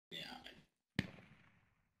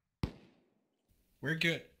We're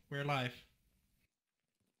good. We're live.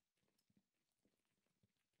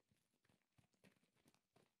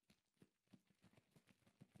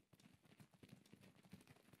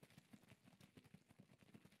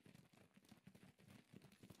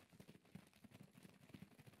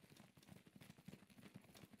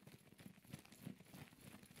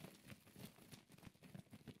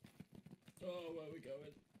 Oh, where are we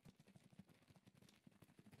going?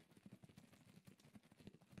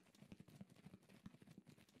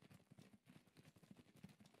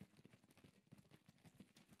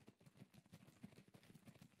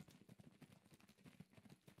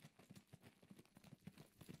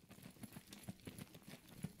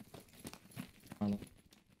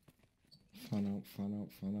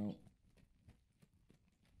 Fan out.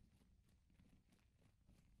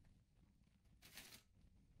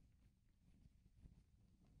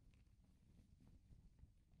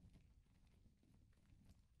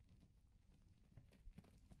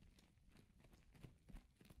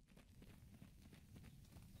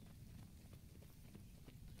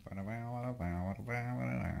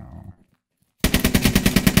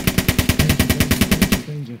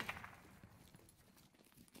 Danger.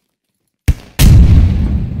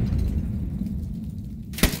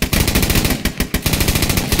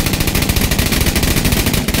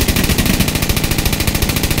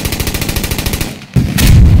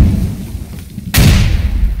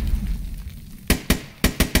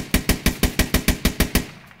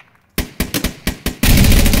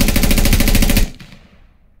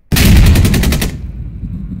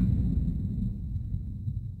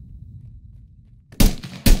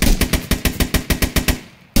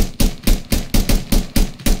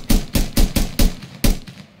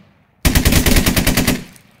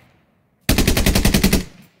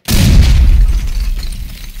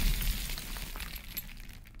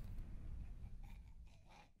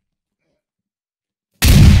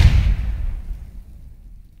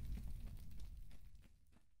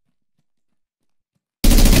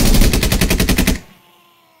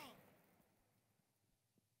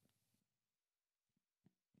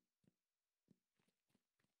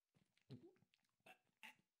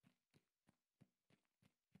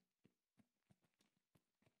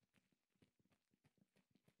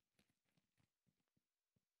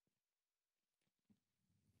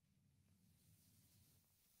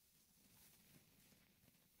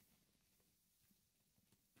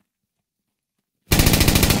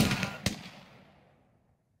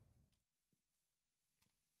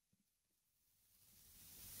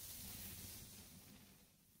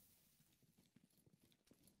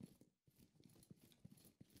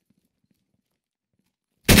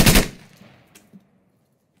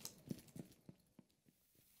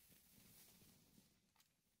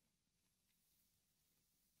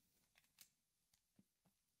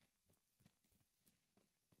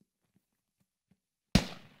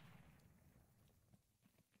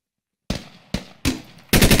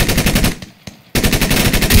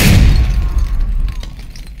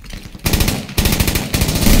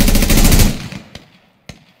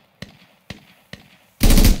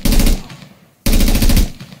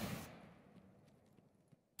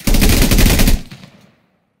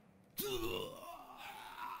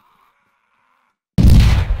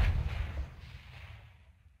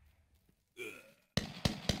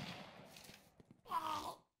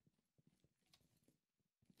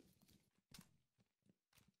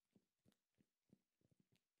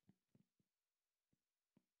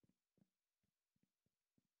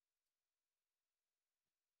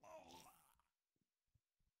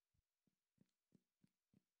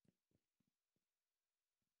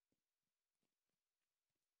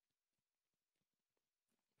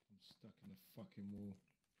 I'm stuck in the fucking wall.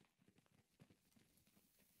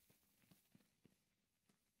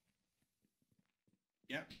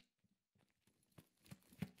 Yep.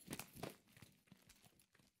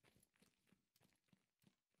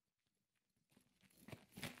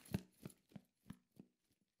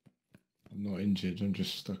 I'm not injured, I'm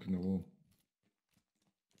just stuck in the wall.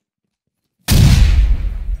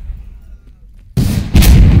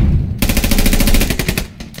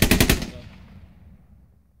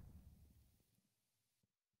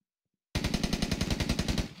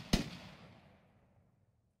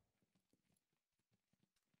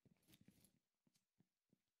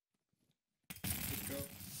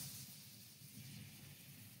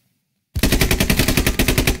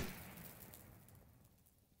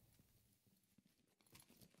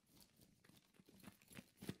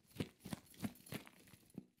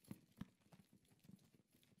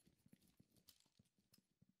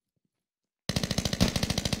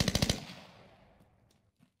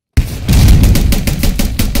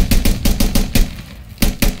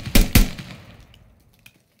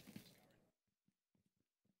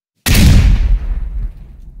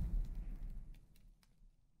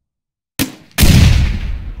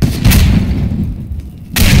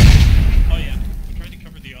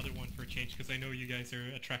 guys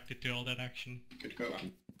are attracted to all that action. Good go.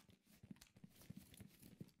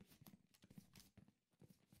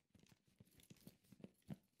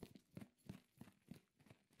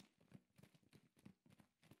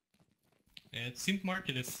 Yeah, it seems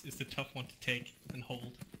market is the tough one to take and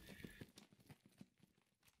hold.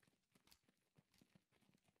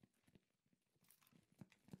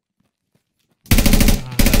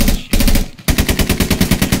 Ah, that's shit.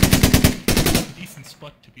 Decent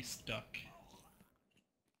spot to be stuck.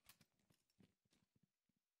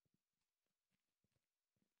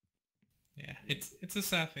 Yeah, it's a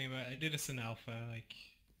sad thing, but I did this in alpha. Like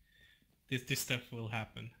this stuff will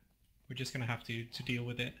happen. We're just gonna have to deal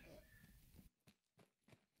with it.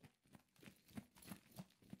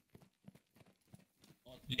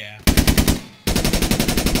 Yeah.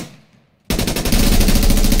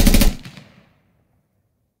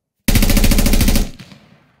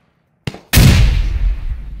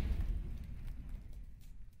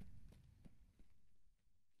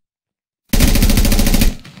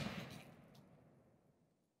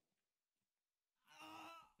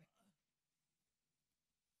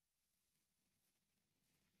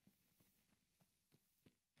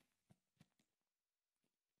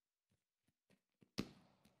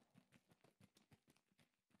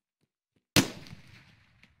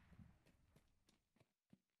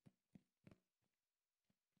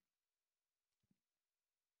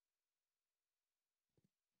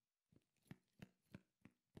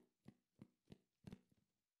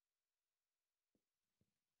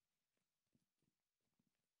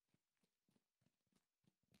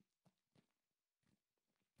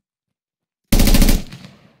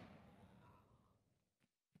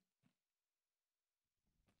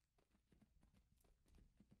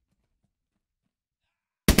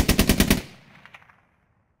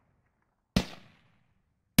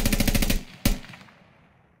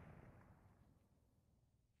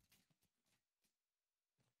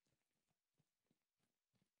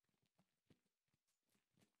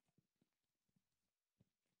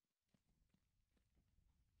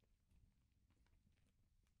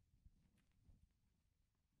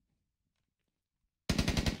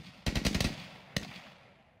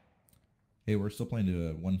 Hey, we're still playing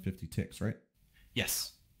to 150 ticks, right?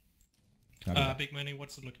 Yes. Big Money,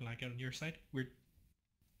 what's it looking like on your side? We're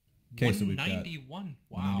Okay, so we've got 191.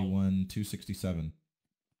 Wow. 191, 267.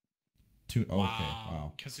 Okay,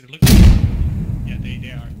 wow. Because it looks, yeah,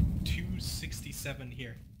 they are 267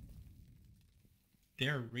 here.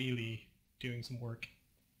 They're really doing some work.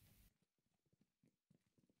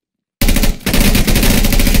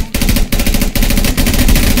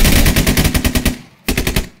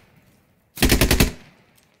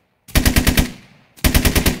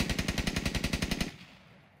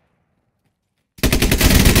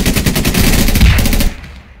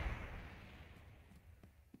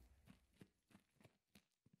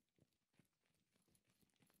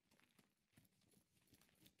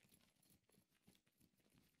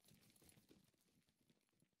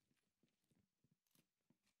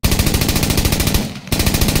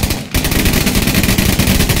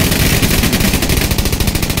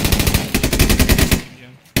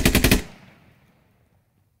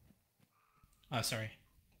 Sorry.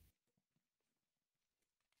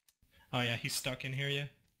 Oh yeah, he's stuck in here, yeah?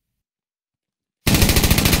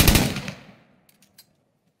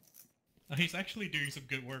 Oh, he's actually doing some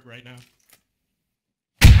good work right now.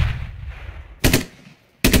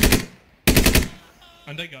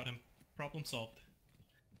 And they got him. Problem solved.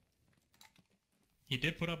 He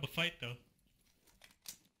did put up a fight though.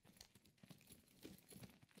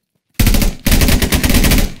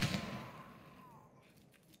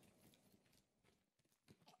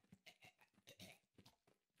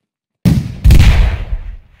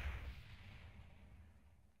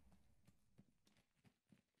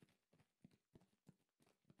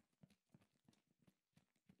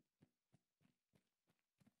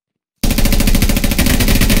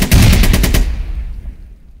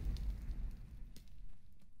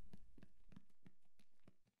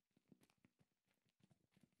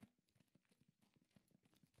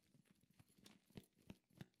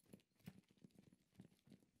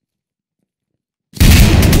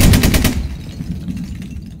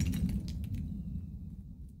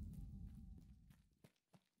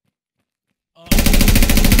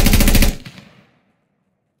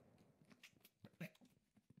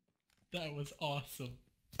 That was awesome.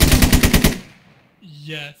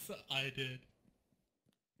 Yes, I did.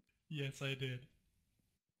 Yes, I did.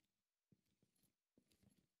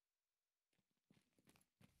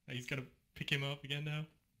 He's gonna pick him up again now.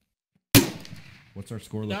 What's our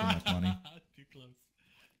score looking like, Money? Too close.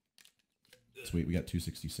 Sweet, we got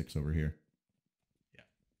 266 over here.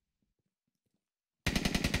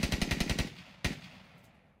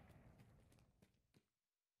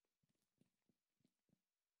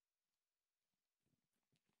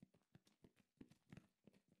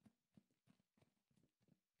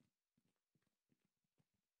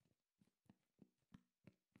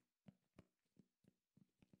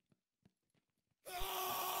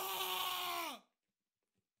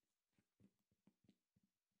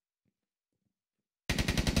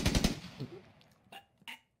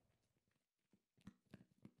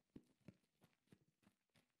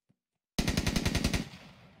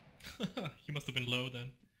 He must have been low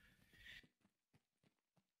then.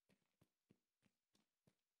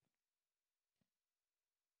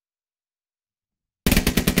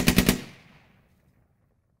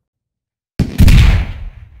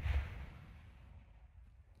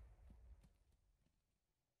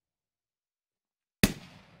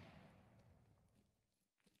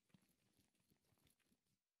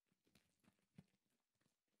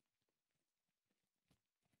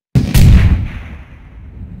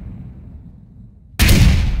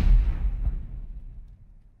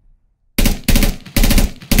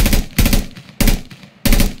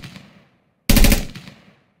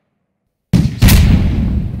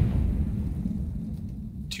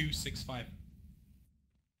 Two, 6, 5.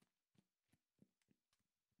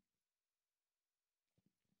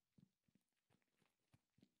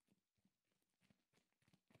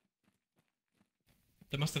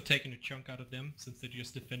 They must have taken a chunk out of them since they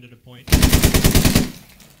just defended a point.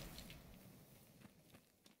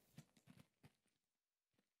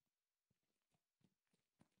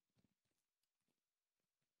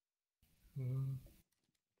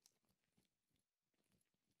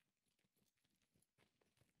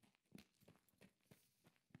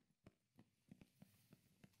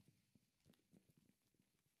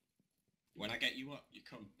 When I get you up, you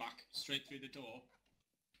come back straight through the door.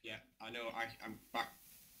 Yeah, I know, I'm back.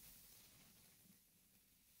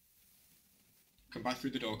 Come back through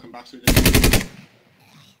the door, come back through the door.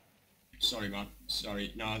 Sorry, man.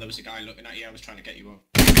 Sorry. No, there was a guy looking at you, I was trying to get you up.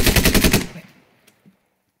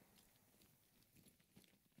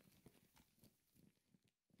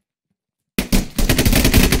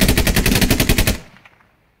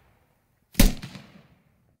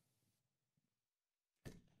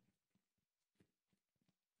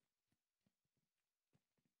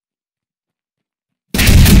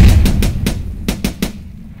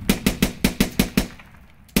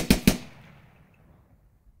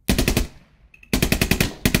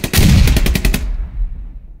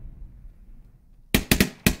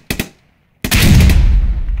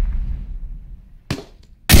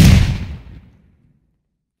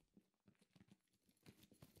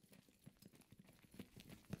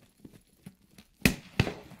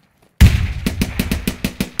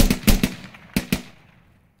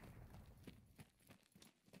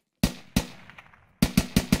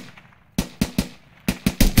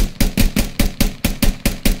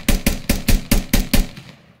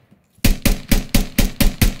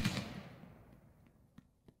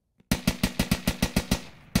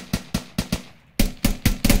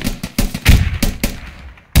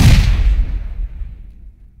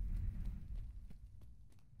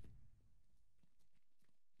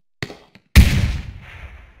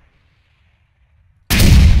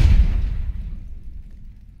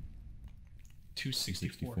 Two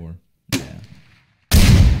 64. 64. Yeah.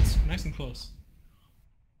 It's nice and close.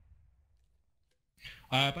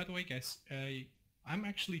 By the way, guys, I'm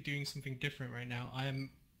actually doing something different right now. I'm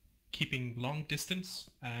keeping long distance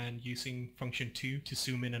and using function 2 to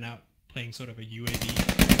zoom in and out, playing sort of a UAV.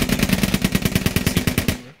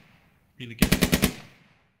 Really good.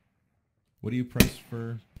 What do you press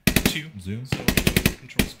for 2. zoom? So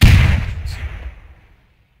control speed.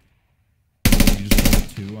 You just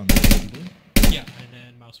press 2 on the keyboard? Yeah, and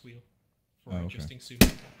then mouse wheel for okay. adjusting zoom.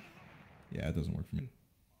 Yeah, it doesn't work for me.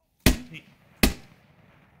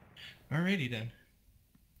 Alrighty then.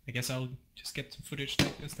 I guess I'll just get some footage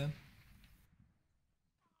like this then.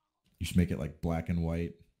 You should make it like black and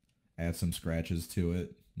white, add some scratches to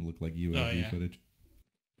it, look like UAV footage.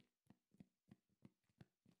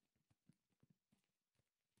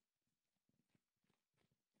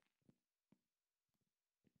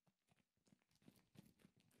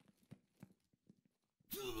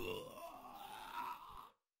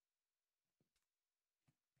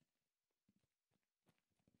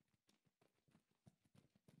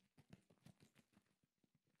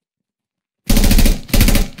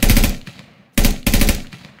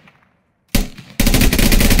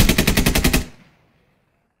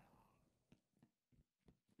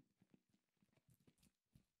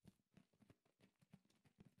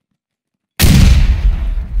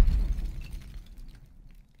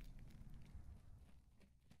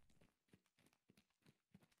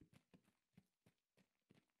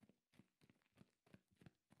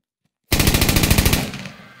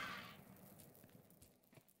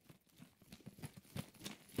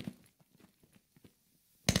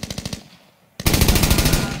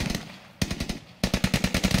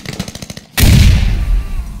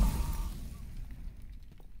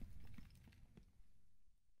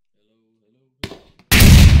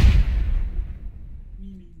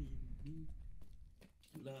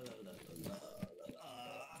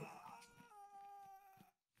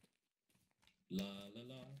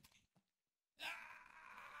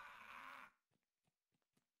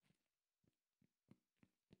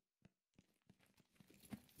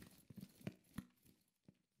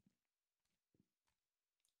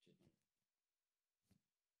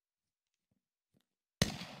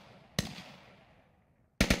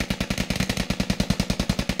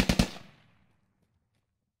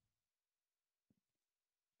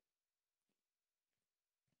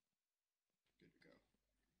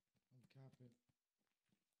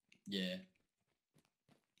 Yeah.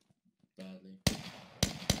 Badly.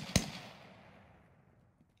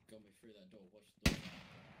 Got me through that door. Watch the door.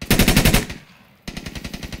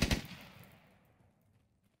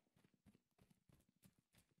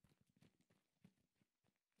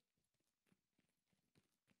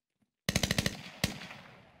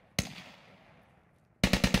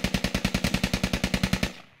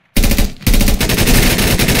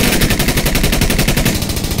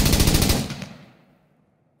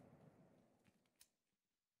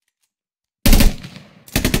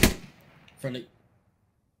 Friendly.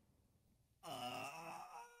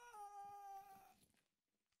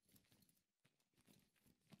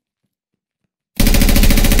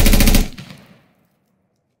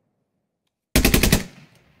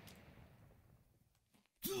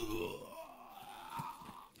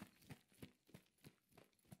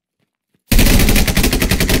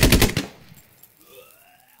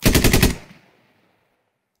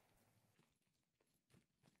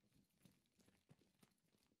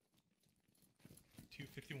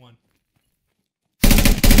 .251.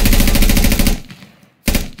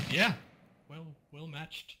 Yeah, well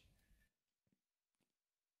matched.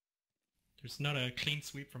 There's not a clean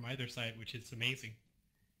sweep from either side, which is amazing.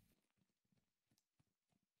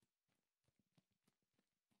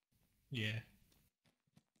 Yeah.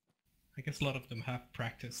 I guess a lot of them have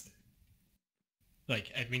practiced.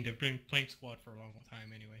 Like, I mean, they've been playing squad for a long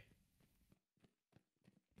time anyway.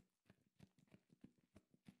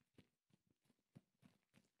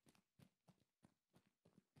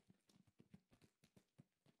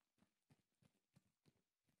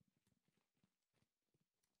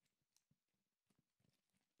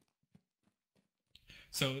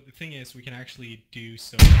 So the thing is, we can actually do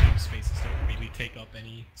so game spaces don't really take up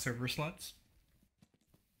any server slots.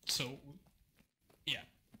 So, yeah.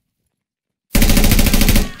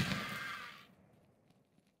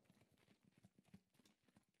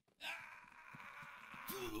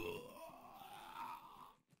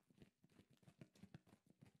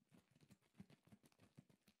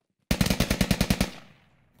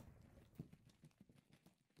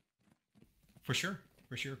 For sure,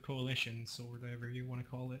 coalitions or whatever you want to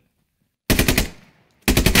call it.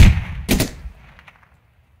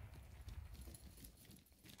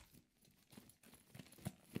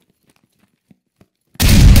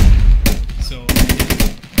 So,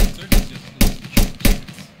 certainly just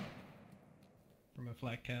from a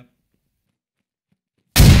flat cap.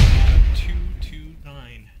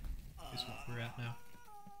 229 is what we're at now.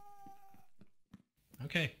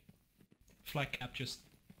 Okay, flat cap just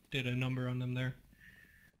did a number on them there.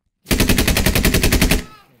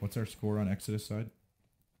 What's our score on Exodus side?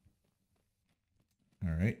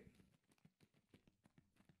 All right.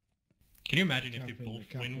 Can you imagine if they both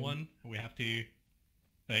win one? We have to,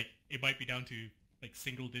 like, it might be down to like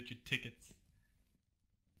single-digit tickets.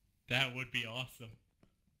 That would be awesome.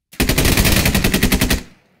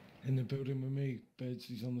 In the building with me, Beds,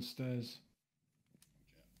 he's on the stairs.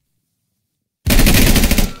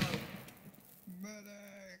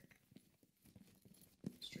 Medic!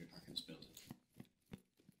 Straight back in this building.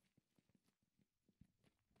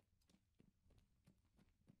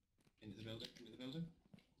 Into the building, into the building.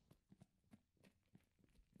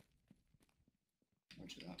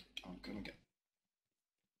 Roger that. I'm gonna get...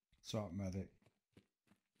 Start medic.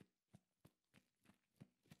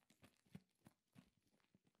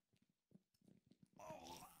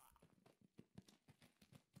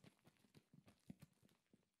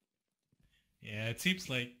 Yeah, it seems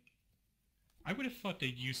like I would have thought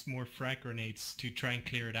they'd use more frag grenades to try and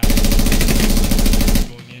clear it out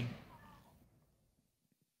going in.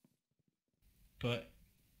 But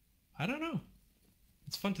I don't know.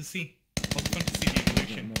 It's fun to see. It's fun to see the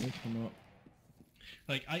evolution.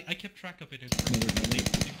 Like I kept track of it and they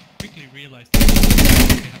quickly realized that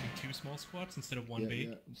they're having two small squads instead of one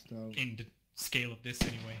big in the scale of this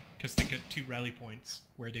anyway, because they got 2 rally points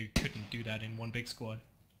where they couldn't do that in one big squad.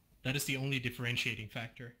 That is the only differentiating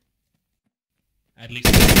factor. At least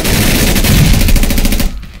on the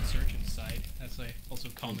insurgent side, as I also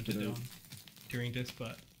commented on during this,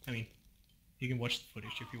 but I mean, you can watch the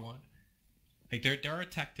footage if you want. Like there are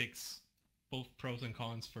tactics, both pros and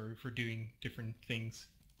cons for doing different things.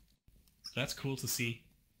 So that's cool to see.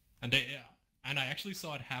 And I actually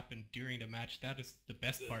saw it happen during the match. That is the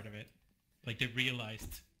best part of it. Like they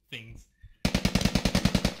realized things.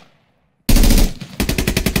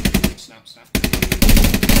 Snap, snap.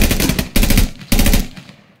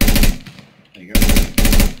 There you go.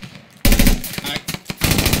 Alright.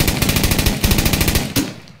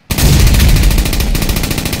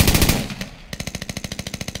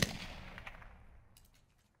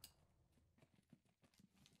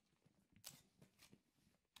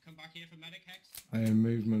 back here for medic, Hex. I am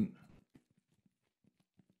movement.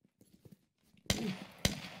 Good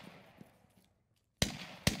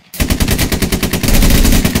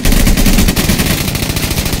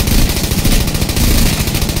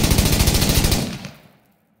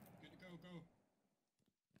to go, go.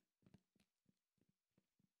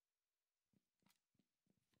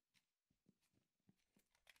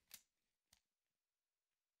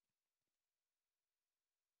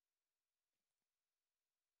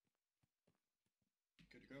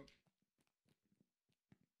 Good to go.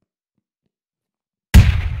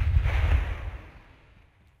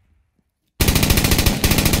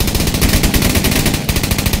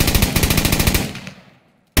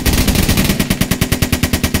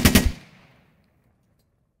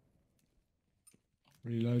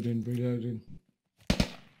 Reloading, reloading.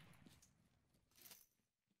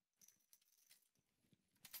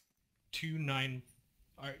 Two 9.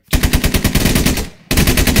 Alright.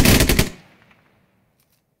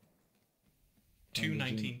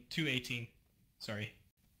 219. 218. Sorry.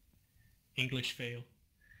 English fail.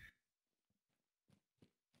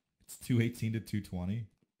 It's 218 to 220.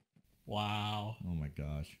 Wow. Oh my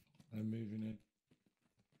gosh. I'm moving in.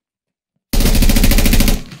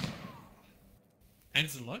 And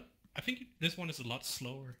it's a lot. I think this one is a lot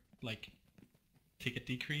slower. Like, ticket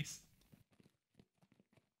decrease.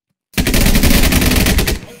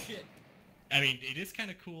 Oh shit! I mean, it is kind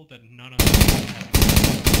of cool that none of them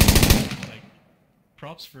have, like,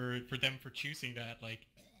 props for them for choosing that. Like,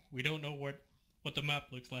 we don't know what the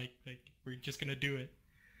map looks like. Like, we're just gonna do it.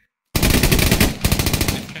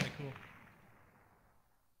 It's kind of cool.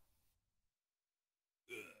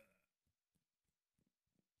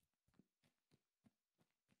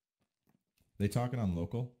 They talking on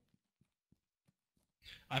local?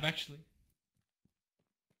 I've actually...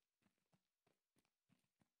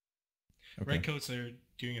 Okay. Redcoats are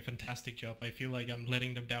doing a fantastic job. I feel like I'm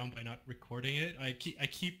letting them down by not recording it. I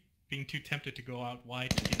keep being too tempted to go out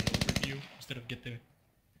wide to get an overview instead of get the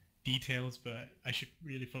details, but I should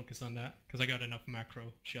really focus on that because I got enough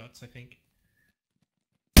macro shots, I think.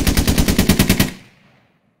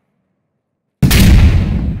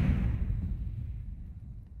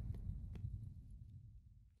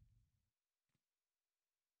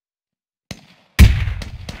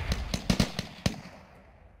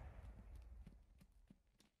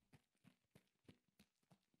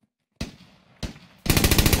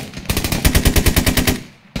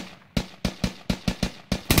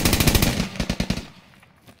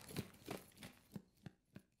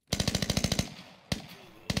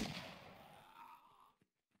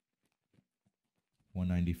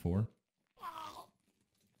 $194.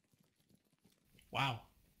 Wow.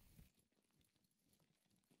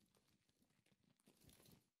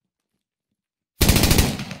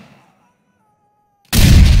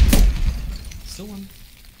 Still one.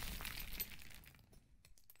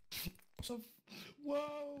 Whoa,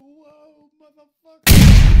 whoa, motherfucker!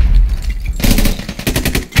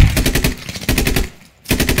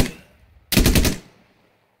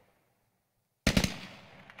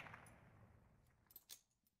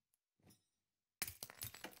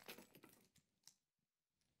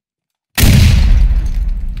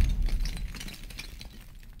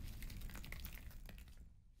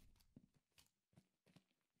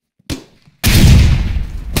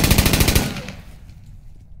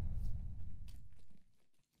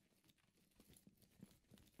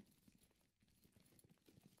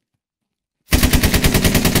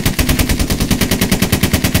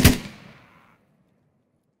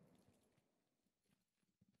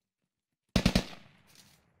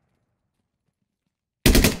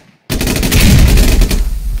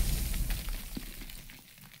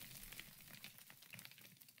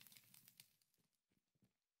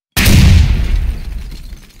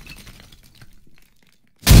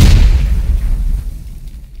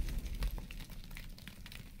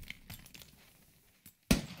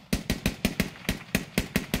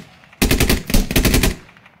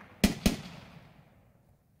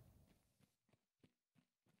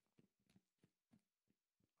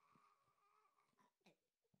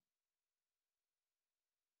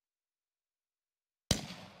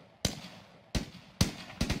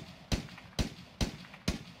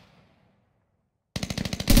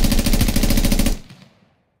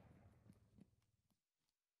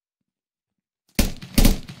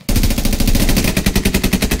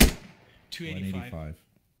 $285.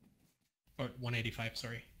 Or 185,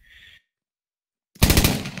 sorry.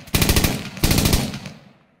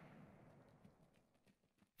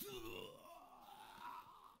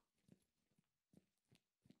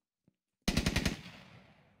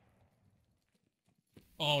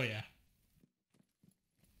 Oh yeah.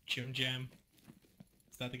 Jim Jam.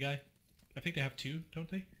 Is that the guy? I think they have two,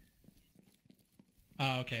 don't they?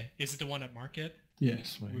 Oh, okay. Is it the one at Market?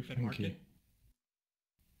 Yes, mate. Roof at Thank Market? you.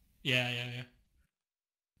 Yeah.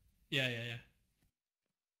 Yeah.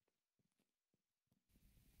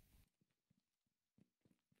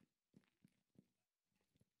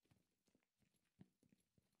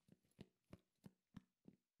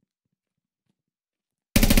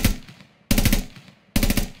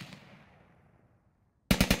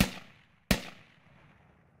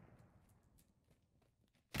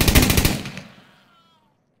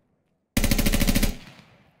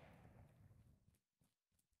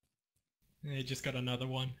 He just got another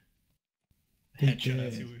one. Headshot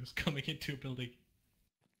as he was coming into a building.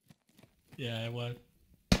 Yeah, it was.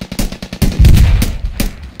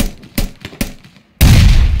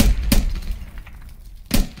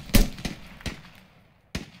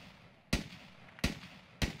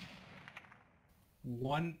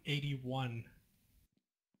 $181.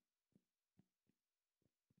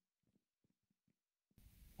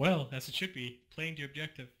 Well, as it should be, playing the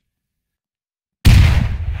objective.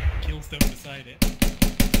 Kills don't decide it.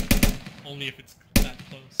 Only if it's that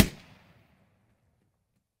close.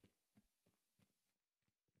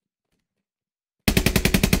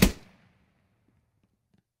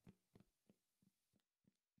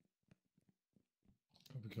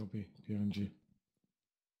 Copy, behind you.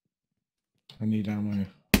 I need ammo.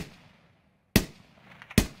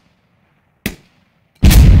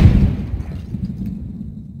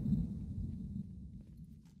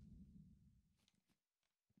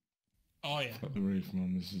 Oh yeah. Got the roof,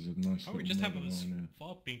 man. This is a nice. Oh, we just have a one,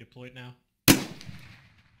 fob being deployed now.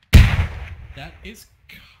 That is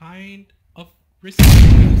kind of risky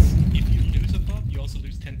because if you lose a fob, you also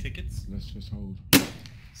lose 10 tickets. Let's just hold.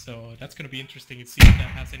 So that's going to be interesting to see if that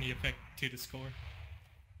has any effect to the score.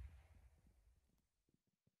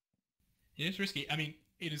 It is risky. I mean,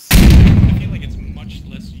 it is. I feel like it's much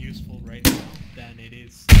less useful right now than it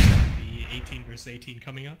is the 18 versus 18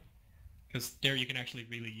 coming up, because there you can actually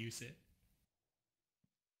really use it.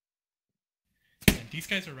 And these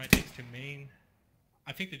guys are right next to main.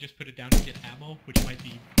 I think they just put it down to get ammo, which might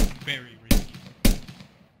be very risky.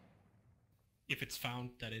 If it's found,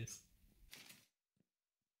 that is.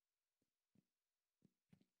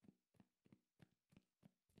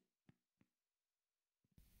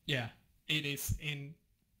 Yeah, it is in...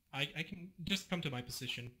 I can just come to my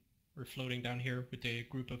position. We're floating down here with a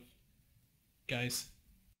group of guys.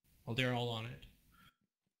 Well, they're all on it.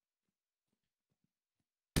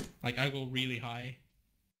 Like, I go really high.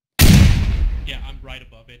 Yeah, I'm right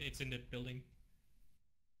above it. It's in the building.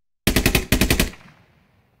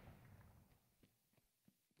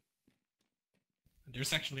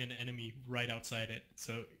 There's actually an enemy right outside it,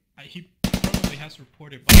 so he probably has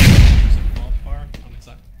reported by there's a bomb bar on his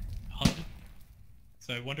HUD.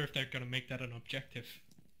 So I wonder if they're gonna make that an objective.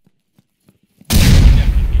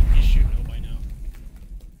 Definitely, you should know by now.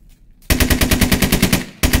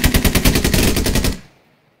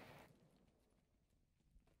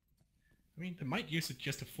 I mean, they might use it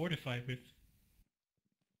just to fortify with.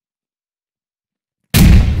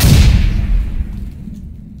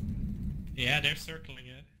 Yeah, they're circling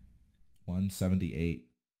it. 178.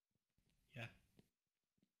 Yeah.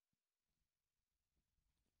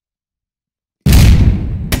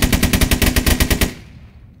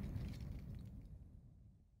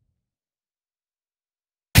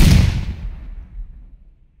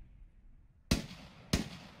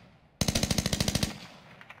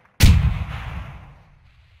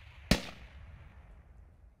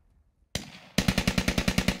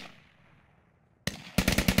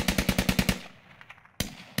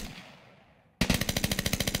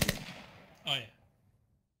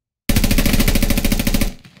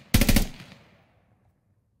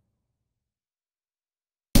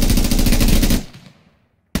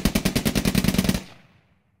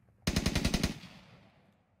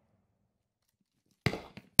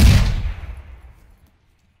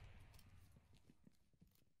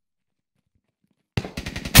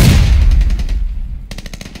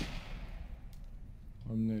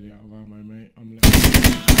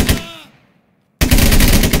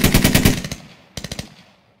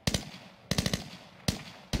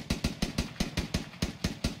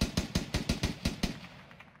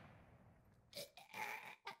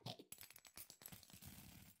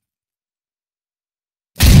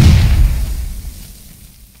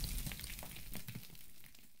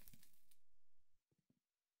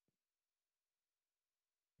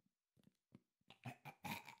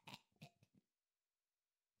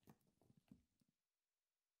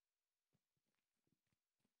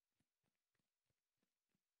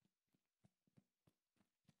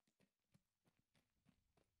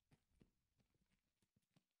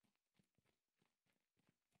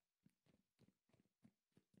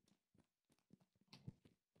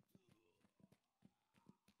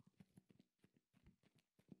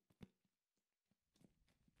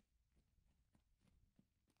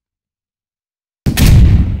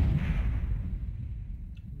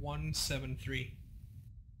 173.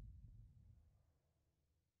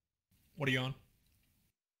 What are you on?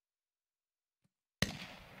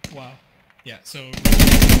 Wow. Yeah, so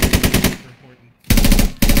super important.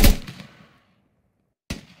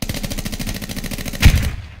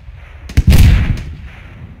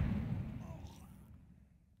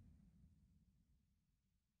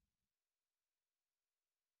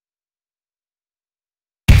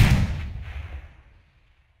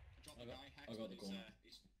 I got the corner.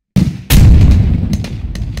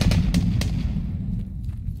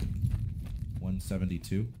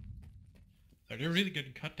 172. So they're really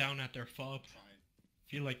good cut down at their fob.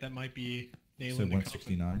 Feel like that might be nailing Said the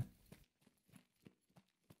 169.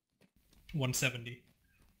 170.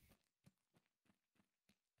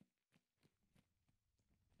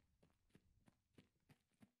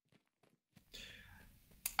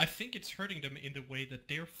 I think it's hurting them in the way that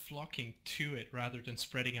they're flocking to it rather than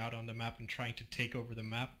spreading out on the map and trying to take over the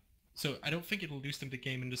map. So I don't think it'll lose them the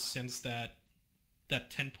game in the sense that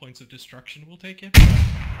 10 points of destruction will take it,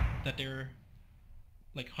 but that they're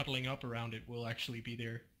like huddling up around it will actually be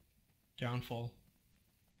their downfall.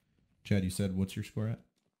 Chad, you said what's your score at?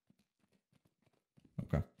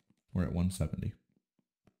 Okay. We're at 170.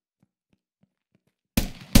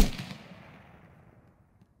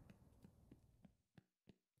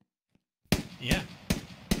 Yeah.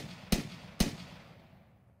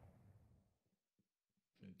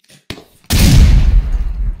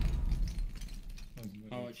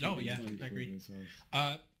 Oh yeah, I agree.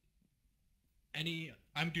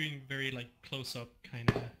 I'm doing very like close up kind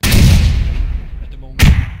of at the moment,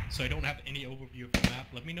 so I don't have any overview of the map.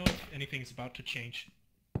 Let me know if anything's about to change.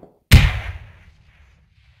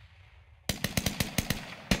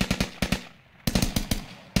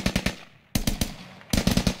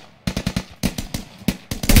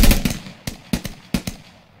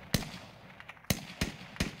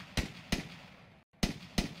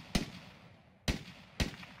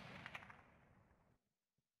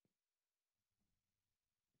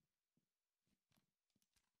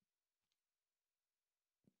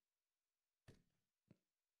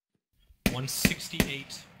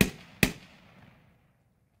 $168.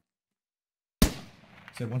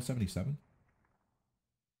 Said 177?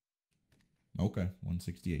 Okay,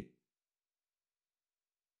 168.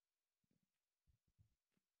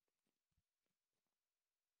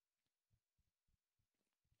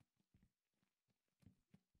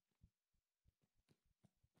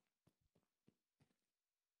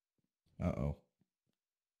 Uh-oh.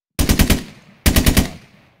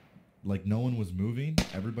 Like no one was moving.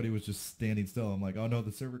 Everybody was just standing still. I'm like, oh no,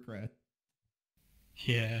 the server crashed.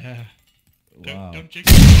 Yeah. Wow. Don't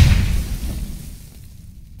jinx it.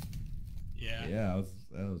 Yeah. Yeah,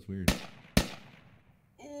 that was weird.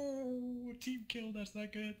 Oh, team kill. That's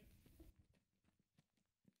not good.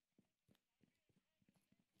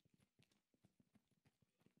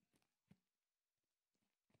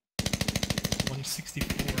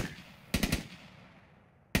 $164.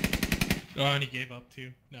 Oh, and he gave up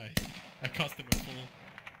too. Nice. That cost him a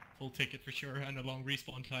full ticket for sure, and a long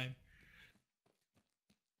respawn time.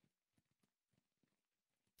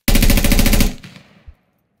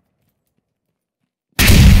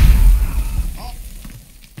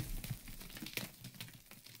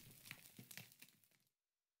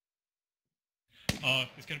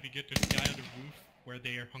 It's gonna be good. There's a guy on the roof where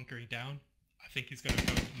they are hunkering down. I think he's gonna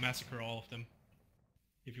go massacre all of them.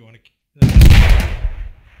 If you want to.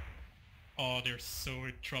 Oh, they're so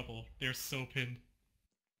in trouble. They're so pinned.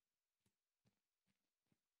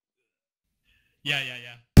 Yeah.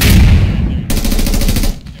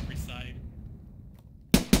 Every side.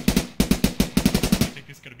 I think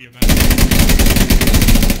it's gonna be a massacre.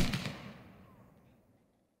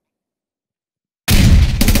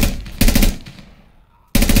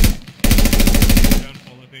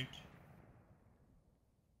 Downfall, I think.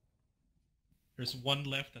 There's one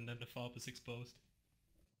left and then the fob is exposed.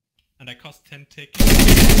 And I cost 10 tickets.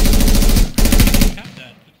 Cap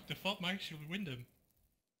that. The fob might actually win them.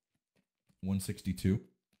 162.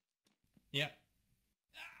 Yeah.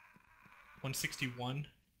 161.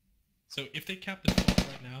 So if they cap the fob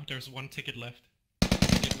right now, there's one ticket left.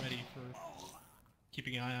 Get ready for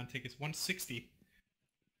keeping an eye on tickets. 160.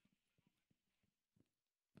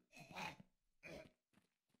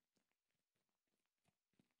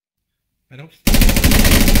 I don't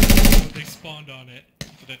think they spawned on it,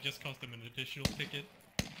 so that just cost them an additional ticket.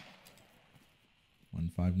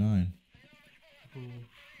 159. Ooh.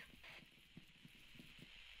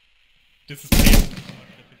 This is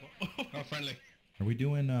painful. Oh, friendly. Are we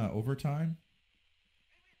doing overtime?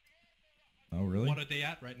 Oh, really? What are they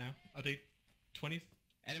at right now? Are they 20s?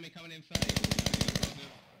 Enemy coming inside.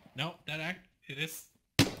 No, it is.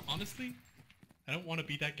 Honestly, I don't want to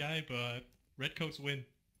be that guy, but Redcoats win.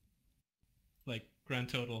 Like, grand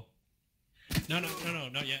total. No,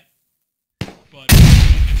 not yet. But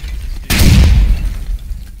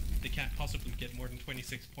they can't possibly get more than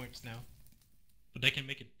 26 points now. But they can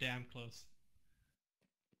make it damn close.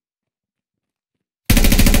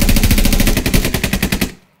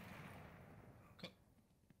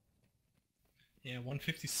 Yeah,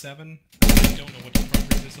 157. I don't know what the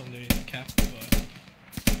progress is on the cap, but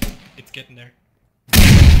it's getting there.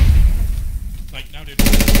 Like, now they're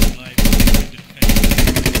doing live to defend.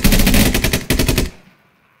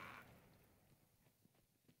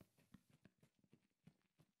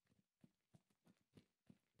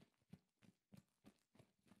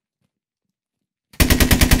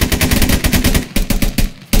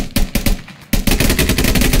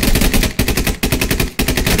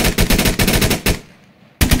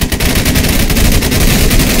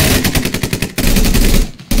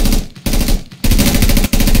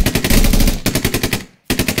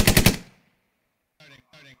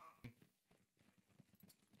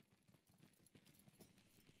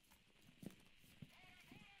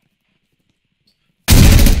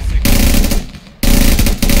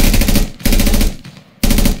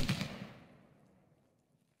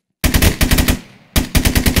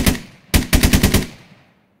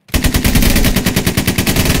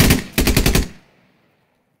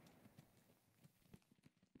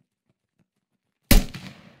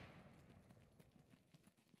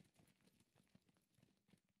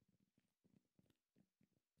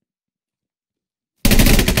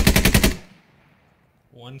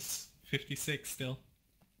 One's 56 still.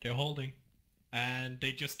 They're holding. And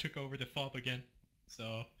they just took over the fob again.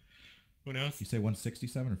 So, who knows? You say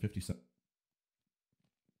 167 or 57?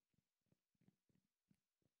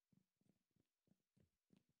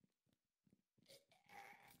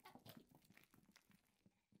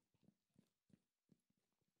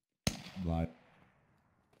 Live.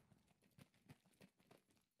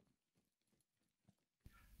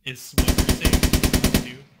 Is what you're saying what to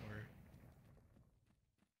do, or...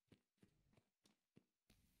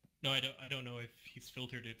 No, I don't know if he's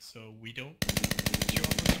filtered it so we don't show up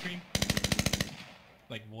on the screen.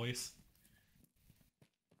 Like voice.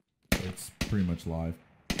 It's pretty much live.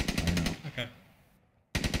 I know. Okay.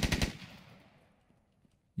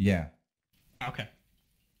 Yeah. Okay.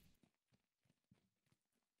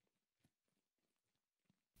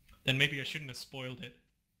 Then maybe I shouldn't have spoiled it.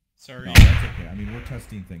 Sorry. No, that's okay. I mean, we're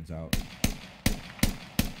testing things out.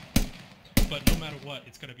 But no matter what,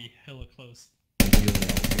 it's gonna be hella close. Ideally,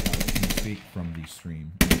 I'll speak from the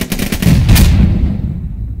stream.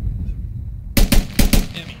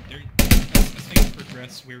 Yeah, I mean, as things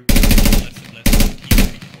progress, we're less and less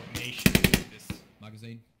team coordination with this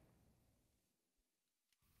Magazine.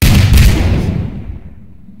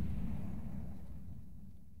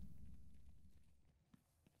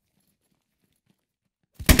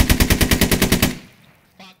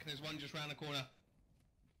 Fuck, there's one just round the corner.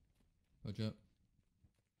 Roger.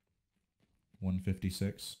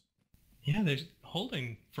 156. Yeah, they're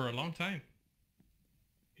holding for a long time.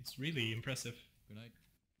 It's really impressive. Good night.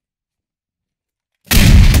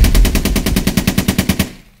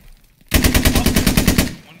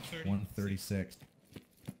 136.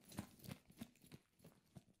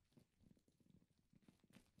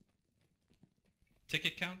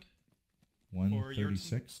 Ticket count?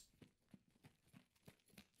 136.